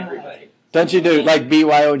glasses for God. everybody. Don't you do like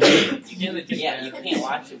BYOG? Yeah, you can't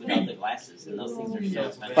watch it without the glasses, and those things are so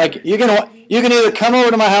expensive. Like you can either come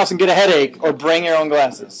over to my house and get a headache or bring your own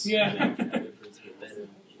glasses. Yeah.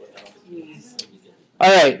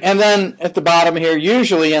 All right, and then at the bottom here,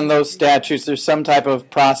 usually in those statutes, there's some type of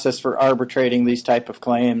process for arbitrating these type of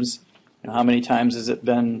claims. How many times has it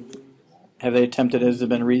been? Have they attempted it? Has it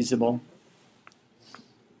been reasonable?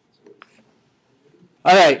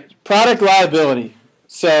 All right, product liability.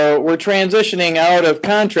 So we're transitioning out of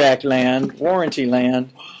contract land, warranty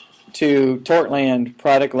land, to tort land,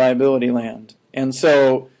 product liability land. And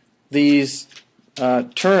so these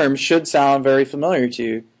terms should sound very familiar to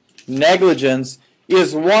you. Negligence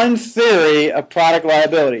is one theory of product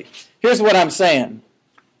liability. Here's what I'm saying.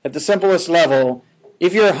 At the simplest level,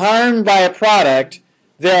 if you're harmed by a product,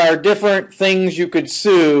 there are different things you could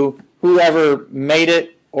sue whoever made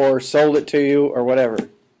it or sold it to you or whatever.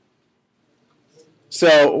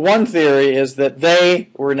 So one theory is that they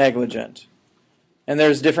were negligent. And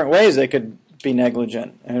there's different ways they could be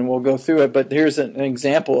negligent, and we'll go through it, but here's an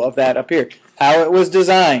example of that up here. How it was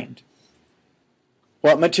designed.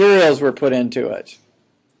 What materials were put into it.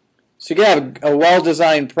 So you have a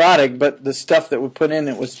well-designed product, but the stuff that was put in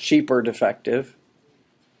it was cheap or defective.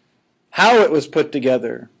 How it was put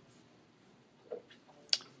together.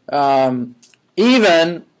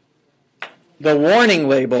 Even the warning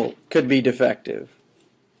label could be defective.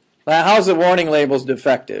 Now, how's the warning labels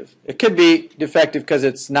defective? It could be defective because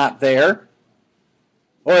it's not there,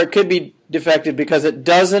 or it could be defective because it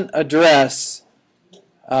doesn't address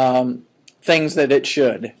things that it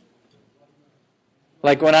should.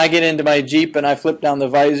 Like when I get into my Jeep and I flip down the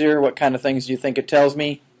visor, what kind of things do you think it tells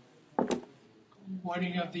me?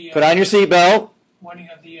 Warning of the. Put on your seatbelt. Warning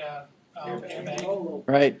of the airbag.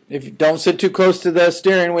 Right. If you don't sit too close to the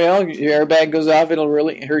steering wheel, your airbag goes off. It'll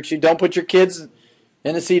really hurt you. Don't put your kids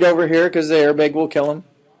in the seat over here because the airbag will kill them.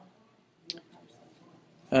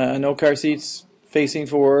 No car seats facing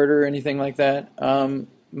forward or anything like that.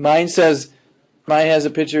 Mine has a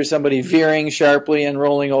picture of somebody veering sharply and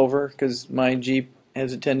rolling over because my Jeep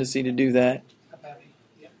has a tendency to do that. Not that big.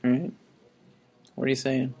 Yep. Right? What are you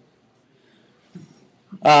saying?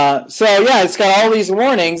 So yeah, it's got all these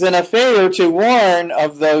warnings, and a failure to warn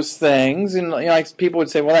of those things, and like people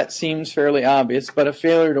would say, well, that seems fairly obvious, but a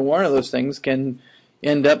failure to warn of those things can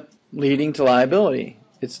end up leading to liability.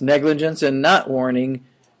 It's negligence and not warning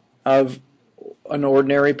of an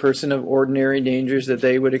ordinary person of ordinary dangers that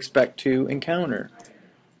they would expect to encounter.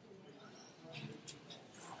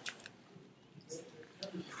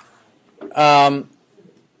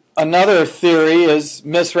 Another theory is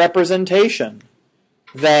misrepresentation,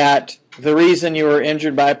 that the reason you were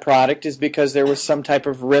injured by a product is because there was some type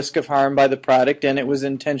of risk of harm by the product and it was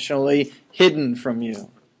intentionally hidden from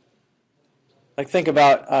you. Like think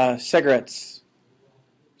about cigarettes.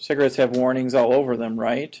 Cigarettes have warnings all over them,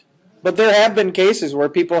 right? But there have been cases where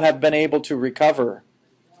people have been able to recover.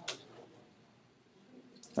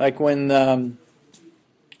 Like when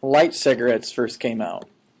light cigarettes first came out.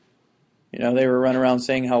 You know, they were running around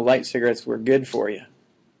saying how light cigarettes were good for you.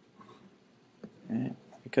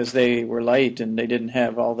 Because they were light and they didn't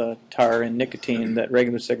have all the tar and nicotine that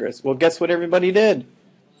regular cigarettes. Well, guess what everybody did?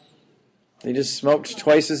 They just smoked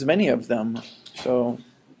twice as many of them. So,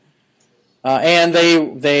 and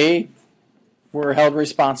they were held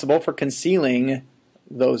responsible for concealing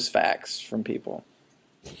those facts from people.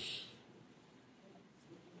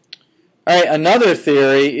 All right, another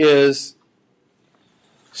theory is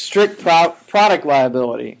strict product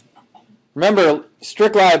liability. Remember,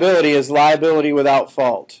 strict liability is liability without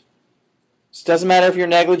fault. It doesn't matter if you're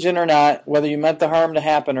negligent or not, whether you meant the harm to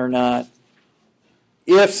happen or not.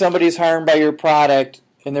 If somebody's harmed by your product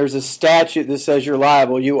and there's a statute that says you're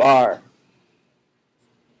liable, you are.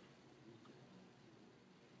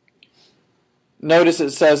 Notice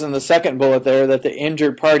it says in the second bullet there that the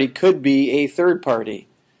injured party could be a third party.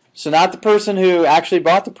 So not the person who actually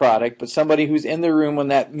bought the product, but somebody who's in the room when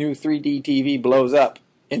that new 3D TV blows up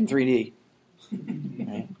in 3D.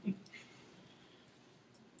 Right?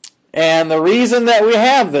 And the reason that we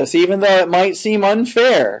have this, even though it might seem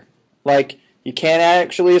unfair, like you can't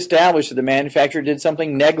actually establish that the manufacturer did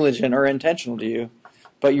something negligent or intentional to you,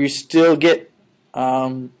 but you still get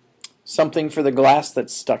something for the glass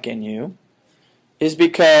that's stuck in you, is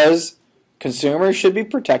because consumers should be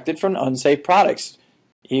protected from unsafe products.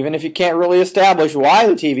 Even if you can't really establish why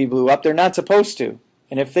the TV blew up, they're not supposed to.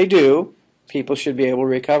 And if they do, people should be able to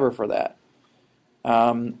recover for that.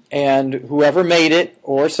 And whoever made it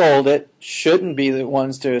or sold it shouldn't be the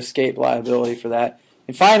ones to escape liability for that.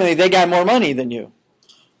 And finally, they got more money than you.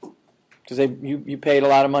 Because you paid a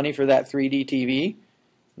lot of money for that 3D TV.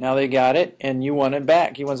 Now they got it, and you want it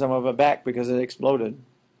back. You want some of it back because it exploded.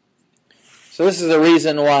 So this is the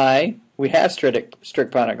reason why we have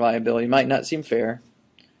strict product liability. It might not seem fair.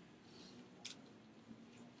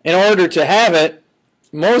 In order to have it,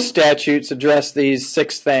 most statutes address these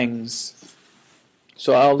 6 things.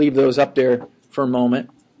 So I'll leave those up there for a moment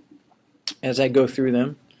as I go through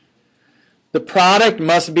them. The product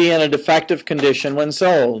must be in a defective condition when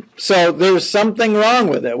sold. So there's something wrong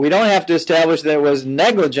with it. We don't have to establish that it was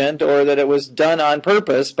negligent or that it was done on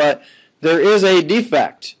purpose, but there is a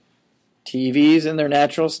defect. TVs in their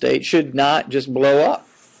natural state should not just blow up.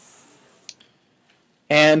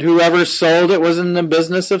 And whoever sold it was in the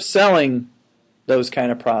business of selling those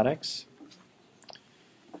kind of products.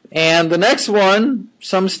 And the next one,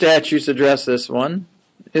 some statutes address this one,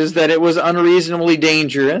 is that it was unreasonably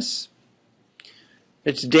dangerous.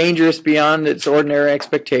 It's dangerous beyond its ordinary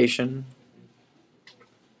expectation.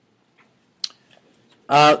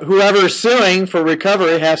 Whoever's suing for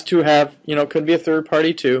recovery has to have, could be a third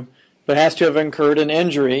party too, but has to have incurred an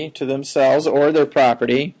injury to themselves or their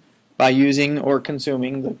property by using or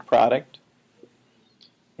consuming the product.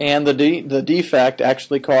 And the defect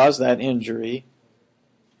actually caused that injury.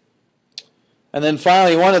 And then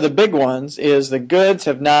finally, one of the big ones is the goods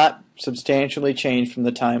have not substantially changed from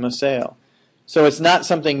the time of sale. So it's not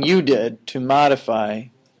something you did to modify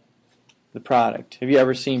the product. Have you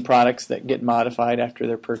ever seen products that get modified after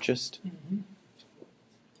they're purchased? Mm-hmm.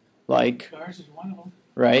 Like, Cars is one of them.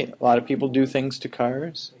 Right? A lot of people do things to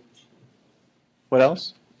cars. What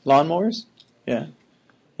else? Lawnmowers? Yeah.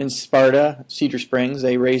 In Sparta, Cedar Springs,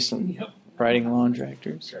 they race riding lawn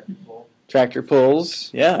tractors. Tractor pulls.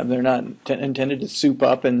 Yeah, they're not intended to soup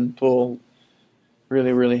up and pull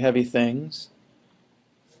really, really heavy things.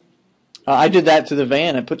 I did that to the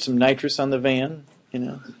van. I put some nitrous on the van,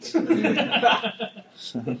 Yeah,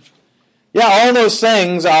 all those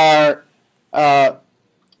things are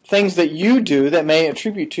things that you do that may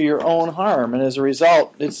attribute to your own harm, and as a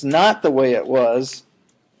result, it's not the way it was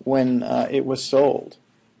when it was sold.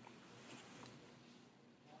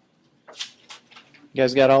 You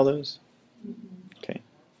guys got all those? Okay.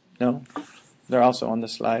 No? They're also on the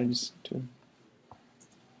slides, too.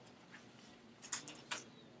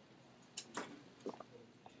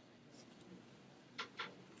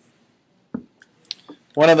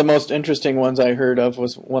 One of the most interesting ones I heard of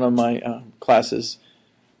was one of my classes.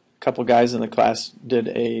 A couple guys in the class did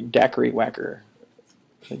a daiquiri whacker.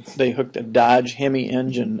 They hooked a Dodge Hemi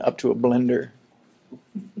engine up to a blender.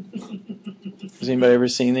 Has anybody ever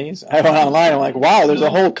seen these? I went online. I'm like, wow, there's a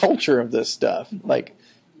whole culture of this stuff. Like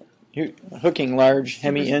hooking large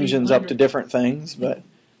Hemi engines up to different things, but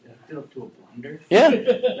Up to a blender. yeah,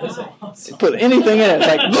 That's awesome. put anything in it.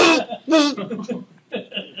 It's like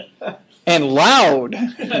and loud.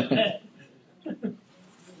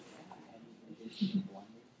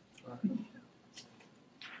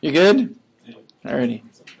 You good? Alrighty.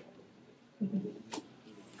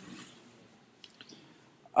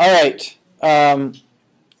 All right.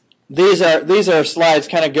 These are slides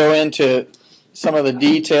kind of go into some of the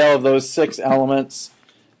detail of those 6 elements.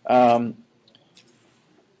 One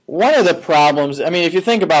of the problems, I mean, if you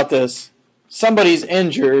think about this, somebody's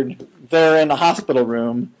injured, they're in the hospital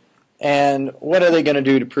room, and what are they going to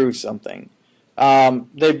do to prove something?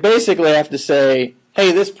 They basically have to say,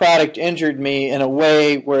 hey, this product injured me in a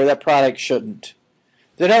way where that product shouldn't.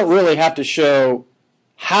 They don't really have to show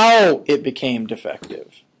how it became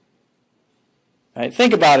defective. Right?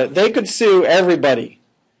 Think about it. They could sue everybody,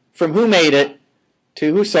 from who made it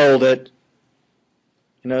to who sold it,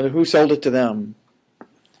 who sold it to them.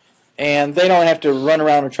 And they don't have to run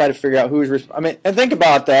around and try to figure out who's responsible. I mean, and think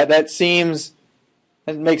about that. That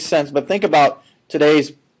makes sense. But think about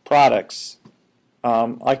today's products,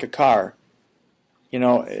 like a car.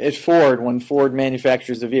 It's Ford. When Ford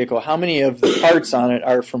manufactures a vehicle, how many of the parts on it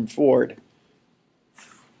are from Ford?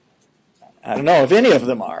 I don't know if any of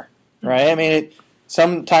them are, right? I mean,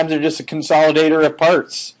 sometimes they're just a consolidator of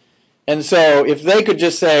parts. And so if they could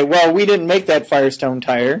just say, well, we didn't make that Firestone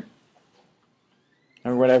tire,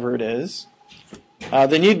 or whatever it is,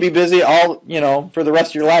 then you'd be busy for the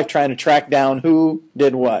rest of your life trying to track down who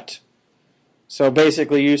did what. So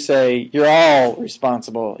basically you say, you're all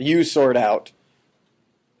responsible. You sort out.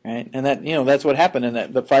 Right? And that's what happened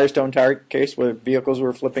in the Firestone tire case where vehicles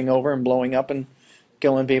were flipping over and blowing up and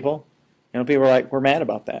killing people. People were like, we're mad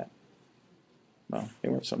about that. Well, they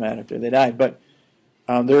weren't so mad after they died. But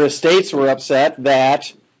their estates were upset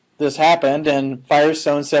that this happened, and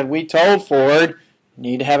Firestone said, we told Ford, you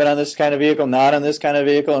need to have it on this kind of vehicle, not on this kind of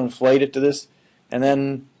vehicle, and inflate it to this. And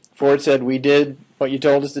then Ford said, we did what you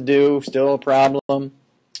told us to do, still a problem.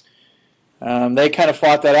 They kind of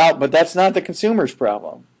fought that out, but that's not the consumer's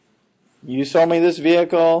problem. You sold me this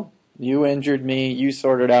vehicle, you injured me, you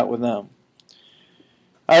sorted it out with them.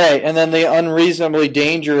 All right, and then the unreasonably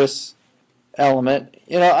dangerous element,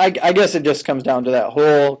 I guess it just comes down to that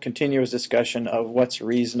whole continuous discussion of what's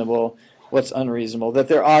reasonable, what's unreasonable, that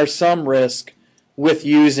there are some risk with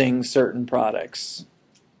using certain products.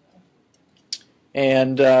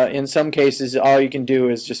 And in some cases, all you can do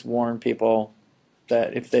is just warn people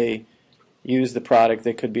that if they use the product,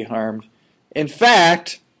 they could be harmed. In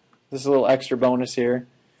fact, this is a little extra bonus here,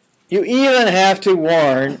 you even have to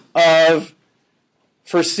warn of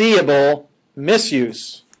foreseeable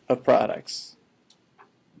misuse of products.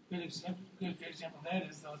 Good example of that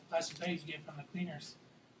is those plastic bags you get from the cleaners.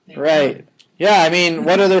 Right. Yeah, I mean,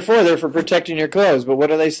 what are they for? They're for protecting your clothes, but what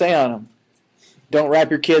do they say on them? Don't wrap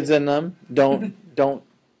your kids in them. Don't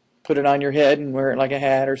put it on your head and wear it like a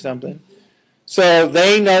hat or something. So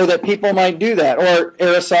they know that people might do that. Or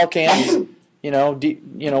aerosol cans,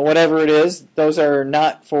 whatever it is, those are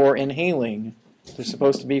not for inhaling. They're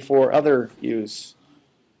supposed to be for other use.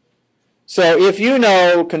 So if you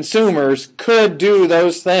know consumers could do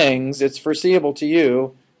those things, it's foreseeable to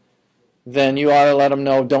you, then you ought to let them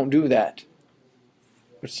know, don't do that.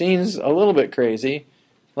 Which seems a little bit crazy.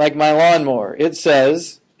 Like my lawnmower, it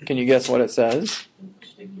says, can you guess what it says?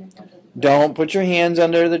 Don't put your hands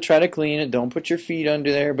under there to try to clean it. Don't put your feet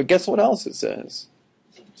under there. But guess what else it says?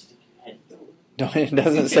 It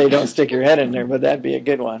doesn't say don't stick your head in there, but that'd be a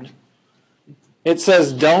good one. It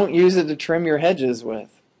says don't use it to trim your hedges with.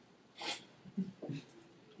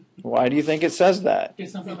 Why do you think it says that?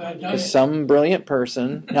 Because some brilliant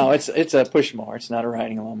person, no, it's a push mower. It's not a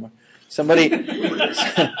riding lawnmower. Somebody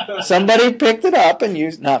picked it up and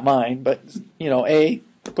used, not mine, but a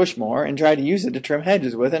push mower and tried to use it to trim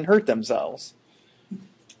hedges with and hurt themselves.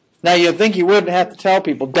 Now you'd think you wouldn't have to tell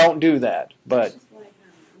people don't do that, but Just like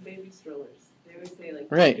baby strollers, they always say like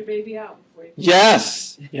right. take your baby out before you.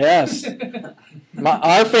 Yes.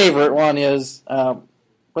 Our favorite one is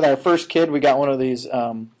with our first kid. We got one of these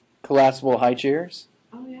collapsible high chairs.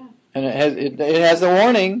 Oh yeah. And it has the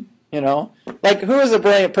warning. Like who is a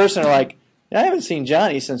brilliant person? Like I haven't seen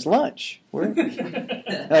Johnny since lunch. Like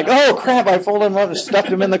oh crap! I folded him up and stuffed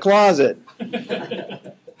him in the closet.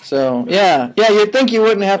 So you'd think you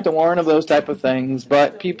wouldn't have to warn of those type of things,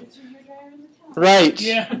 but people, right?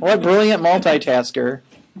 Yeah. What brilliant multitasker,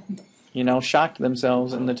 shocked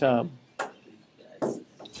themselves in the tub.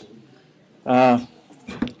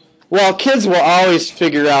 Well, kids will always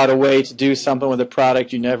figure out a way to do something with a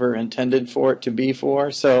product you never intended for it to be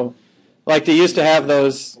for. So, like they used to have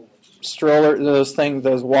those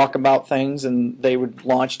those walkabout things, and they would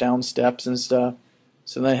launch down steps and stuff.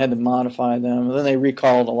 So they had to modify them. And then they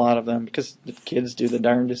recalled a lot of them because the kids do the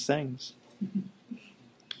darndest things.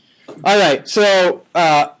 All right, so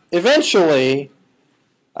eventually,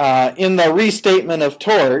 in the restatement of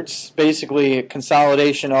torts, basically a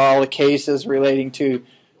consolidation of all the cases relating to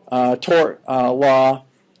tort law,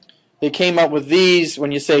 they came up with these,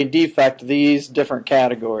 when you say defect, these different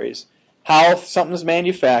categories. How something's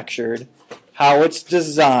manufactured, how it's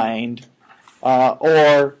designed,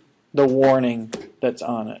 or the warning that's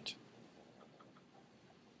on it.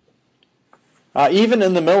 Even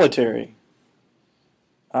in the military,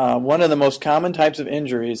 one of the most common types of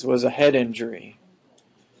injuries was a head injury.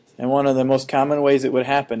 And one of the most common ways it would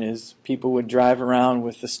happen is people would drive around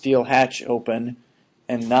with the steel hatch open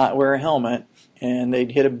and not wear a helmet, and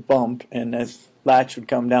they'd hit a bump, and the latch would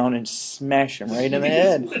come down and smash them right in the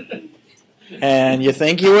head. And you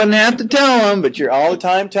think you wouldn't have to tell them, but you're all the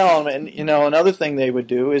time telling them. And another thing they would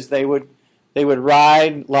do is they would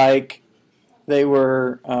ride like they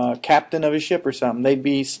were captain of a ship or something. They'd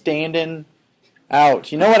be standing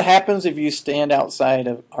out. You know what happens if you stand outside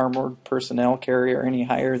of armored personnel carrier any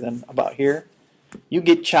higher than about here? You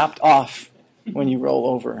get chopped off when you roll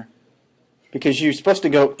over, because you're supposed to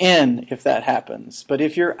go in if that happens. But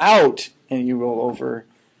if you're out and you roll over,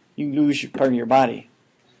 you lose part of your body.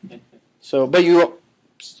 So, but you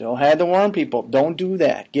still had to warn people, don't do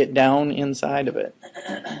that. Get down inside of it.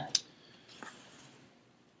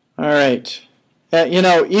 All right.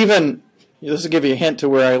 Even, this will give you a hint to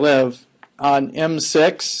where I live, on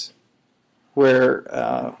M6, where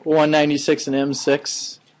 196 and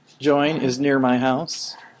M6 join, is near my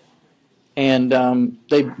house. And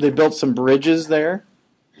they built some bridges there,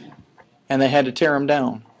 and they had to tear them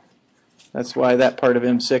down. That's why that part of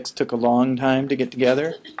M6 took a long time to get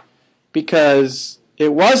together, because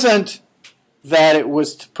it wasn't that it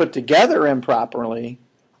was put together improperly,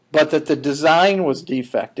 but that the design was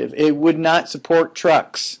defective. It would not support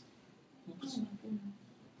trucks,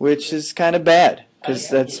 which is kind of bad, because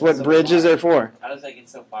that's what bridges are for. How does that get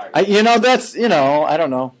so far? I don't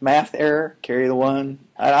know, math error, carry the one.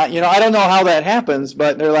 I don't know how that happens,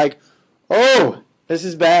 but they're like, oh, this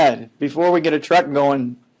is bad. Before we get a truck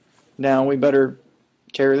going down, we better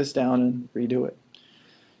tear this down and redo it.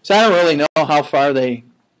 So I don't really know how far they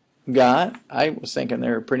got. I was thinking they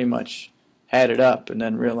were pretty much had it up and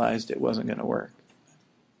then realized it wasn't going to work.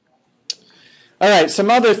 All right, some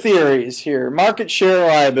other theories here. Market share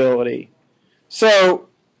liability. So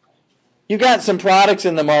you got some products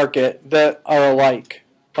in the market that are alike,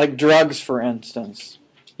 like drugs, for instance.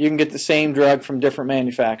 You can get the same drug from different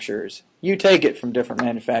manufacturers. You take it from different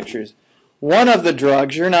manufacturers. One of the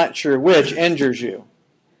drugs, you're not sure which, injures you.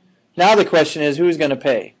 Now the question is, who's going to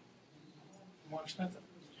pay? More expensive.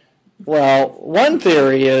 Well, one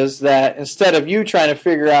theory is that instead of you trying to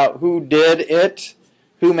figure out who did it,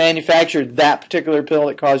 who manufactured that particular pill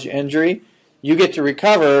that caused you injury, you get to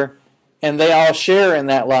recover, and they all share in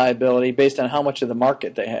that liability based on how much of the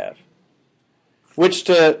market they have. Which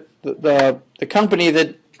to the company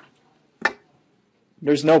that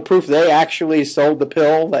there's no proof they actually sold the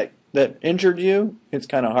pill that injured you, it's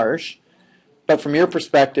kind of harsh. But from your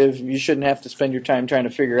perspective, you shouldn't have to spend your time trying to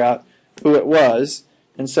figure out who it was.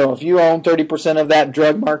 And so if you own 30% of that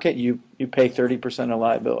drug market, you pay 30% of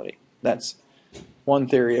liability. That's one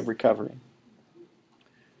theory of recovery.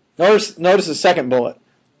 Notice the second bullet.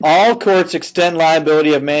 All courts extend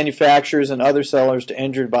liability of manufacturers and other sellers to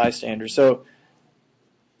injured bystanders. So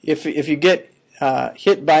if you get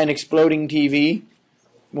hit by an exploding TV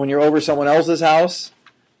when you're over someone else's house,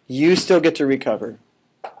 you still get to recover.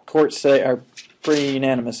 Courts are pretty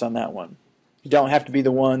unanimous on that one. You don't have to be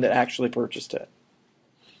the one that actually purchased it.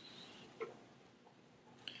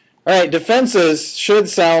 All right, defenses should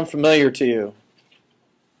sound familiar to you.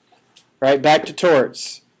 Right, back to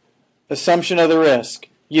torts. Assumption of the risk.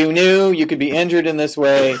 You knew you could be injured in this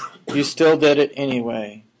way. You still did it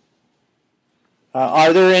anyway.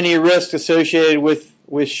 Are there any risks associated with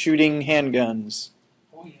shooting handguns?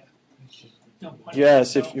 Oh yeah. Don't point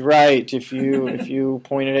Yes, at if you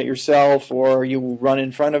point it at yourself or you run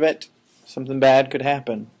in front of it, something bad could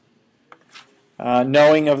happen.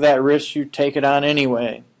 Knowing of that risk, you take it on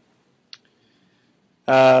anyway.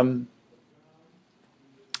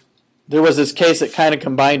 there was this case that kind of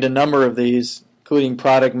combined a number of these, including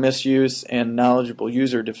product misuse and knowledgeable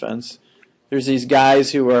user defense. There's these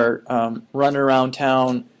guys who are running around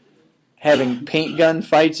town having paint gun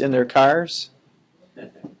fights in their cars.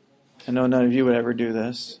 I know none of you would ever do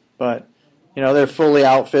this, but they're fully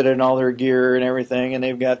outfitted in all their gear and everything, and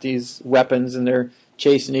they've got these weapons, and they're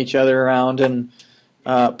chasing each other around, and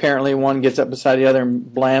apparently one gets up beside the other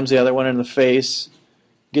and blams the other one in the face,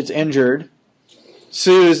 gets injured,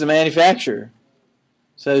 sues the manufacturer,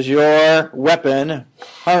 says, "Your weapon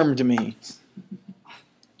harmed me."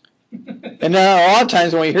 And now a lot of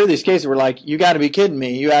times when we hear these cases, we're like, "You got to be kidding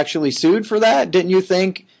me. You actually sued for that? Didn't you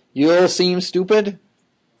think you'll seem stupid?"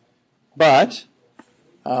 But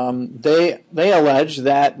they allege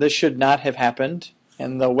that this should not have happened,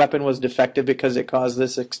 and the weapon was defective because it caused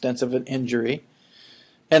this extensive an injury.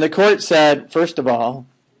 And the court said, first of all,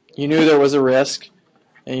 you knew there was a risk,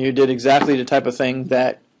 and you did exactly the type of thing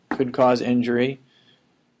that could cause injury.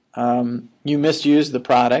 You misused the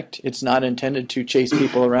product. It's not intended to chase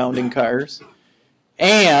people around in cars.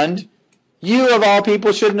 And you, of all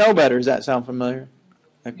people, should know better. Does that sound familiar?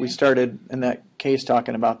 Like we started in that case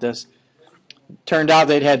talking about this. Turned out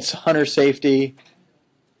they'd had hunter safety,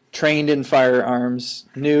 trained in firearms,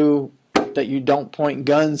 knew that you don't point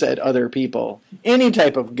guns at other people. Any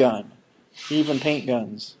type of gun, even paint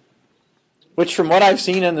guns. Which, from what I've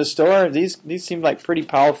seen in the store, these seem like pretty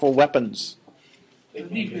powerful weapons. The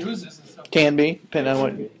deep bruises and stuff. Can be, depending on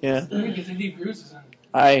what. Yeah, You get the deep bruises and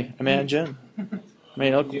I imagine. I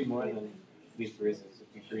mean, You do more than these bruises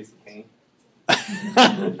if you grease the paint.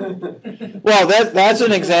 well, that's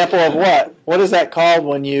an example of what? What is that called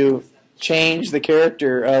when you change the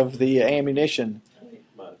character of the ammunition?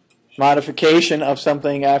 Modification of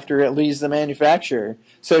something after it leaves the manufacturer.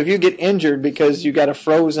 So if you get injured because you got a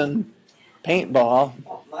frozen paintball,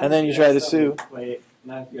 and then you try to sue. Wait,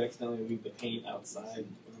 not if you accidentally leave the paint outside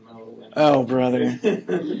in the middle of the winter. Oh, brother.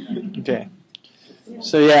 Okay.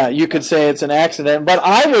 So yeah, you could say it's an accident, but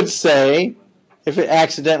I would say if it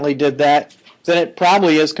accidentally did that, then it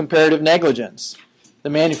probably is comparative negligence.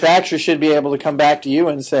 The manufacturer should be able to come back to you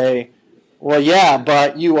and say, well, yeah,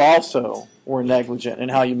 but you also were negligent in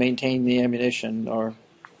how you maintained the ammunition or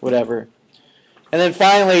whatever. And then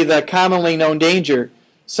finally, the commonly known danger.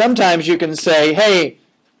 Sometimes you can say, hey,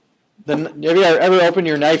 have you ever opened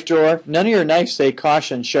your knife drawer? None of your knives say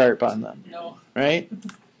caution sharp on them, no. right?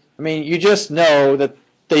 I mean, you just know that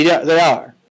they are.